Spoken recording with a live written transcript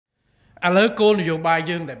ឥឡូវគោលនយោបាយ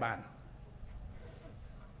យើងដែលបាន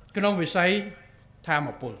ក្នុងវិស័យធម្ម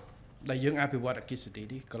ពលដែលយើងអភិវឌ្ឍអគិសនី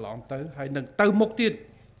នេះកន្លងទៅហើយនឹងទៅមុខទៀត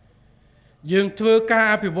យើងធ្វើការ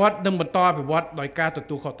អភិវឌ្ឍនិងបន្តអភិវឌ្ឍដោយការទ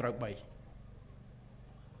ទួលខុសត្រូវ3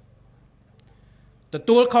ទ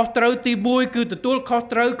ទួលខុសត្រូវទី1គឺទទួលខុស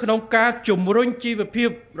ត្រូវក្នុងការជំរុញជីវភាព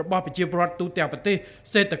របស់ប្រជាពលរដ្ឋទូទាំងប្រទេស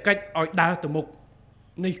សេដ្ឋកិច្ចឲ្យដើរទៅមុខ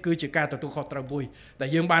នេះគឺជាការទទួលខុសត្រូវមួយដែល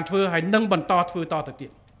យើងបានធ្វើហើយនឹងបន្តធ្វើតទៅទៀ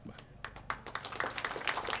ត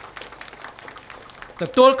ទ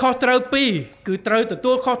ទួលខុសត្រូវ2គឺត្រូវទ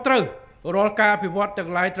ទួលខុសត្រូវរាល់ការអភិវឌ្ឍទាំ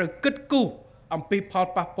ងឡាយត្រូវគិតគូរអំពីផល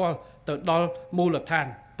ប៉ះពាល់ទៅដល់មូលដ្ឋាន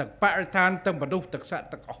ទាំងបរិស្ថានទាំងមនុស្សទាំងសត្វ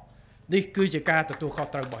ទាំងអស់នេះគឺជាការទទួលខុស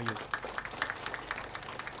ត្រូវរបស់យើង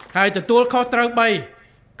ហើយទទួលខុសត្រូវ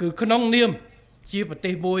3គឺក្នុងនាមជាប្រទេ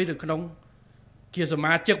សមួយនៅក្នុងជាស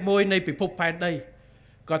មាជិកមួយនៃពិភពផែនដី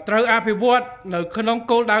ក៏ត្រូវអភិវឌ្ឍនៅក្នុង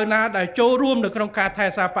គោលដៅណាដែលចូលរួមនៅក្នុងការថែរ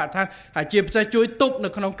ក្សាបរិស្ថានហើយជាពិសេសជួយទប់នៅ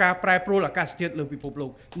ក្នុងការប្រែប្រួលអាកាសធាតុលើពិភពលោ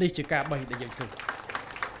កនេះជាការ3ដែលយើងធ្វើ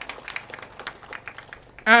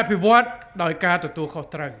អភិវឌ្ឍដោយការទទួលខុស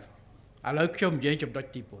ត្រូវឥឡូវខ្ញុំនិយាយចំណុច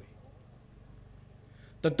ទី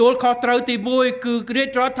1ទទួលខុសត្រូវទី1គឺរាជ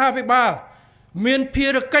រដ្ឋាភិបាលមានភា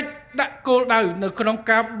រកិច្ចដាក់គោលដៅនៅក្នុង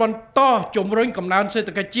ការបន្តជំរុញកំណើនសេដ្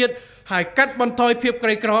ឋកិច្ចជាតិហើយកាត់បន្ថយភាពក្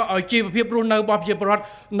រីក្រឲ្យជីវភាពរស់នៅរបស់ប្រជាពលរដ្ឋ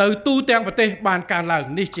នៅទូទាំងប្រទេសបានកើនឡើង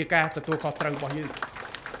នេះជាការទទួលខុសត្រូវរបស់យើង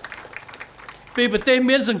ពីប្រទេស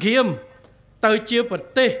មានសង្គ្រាមទៅជាប្រ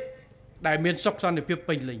ទេសដែលមានសុខសន្តិភាព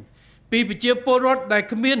ពេញលេញពីប្រជាពលរដ្ឋដែល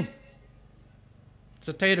គ្មាន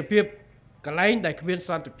ស្ថិរភាពកន្លែងដែលគ្មានស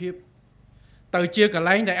ន្តិភាពទៅជាកន្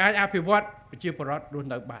លែងដែលអាចអភិវឌ្ឍប្រជាពលរដ្ឋរស់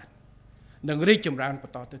នៅបាននឹងរីកចម្រើនប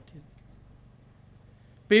ន្តទៅទៀត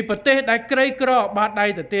ពីប្រទេសដែលក្រីក្របាតដៃ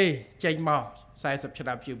ទទេចេញមក40ឆ្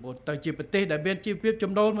នាំជាមុនទៅជាប្រទេសដែលមានជីវភាព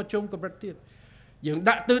ចំណូលមធ្យមកម្រិតទៀតយើង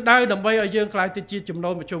ដាក់ទិសដៅដើម្បីឲ្យយើងក្លាយទៅជាចំណូ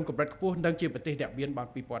លមធ្យមកម្រិតខ្ពស់និងជាប្រទេសអ្នកមានបាន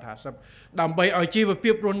2050ដើម្បីឲ្យជីវភា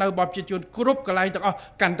ពរស់នៅរបស់ប្រជាជនគ្រប់កន្លែងទាំងអស់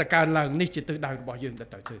កាន់តែកើនឡើងនេះជាទិសដៅរបស់យើងដែល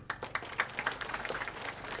ត្រូវធ្វើ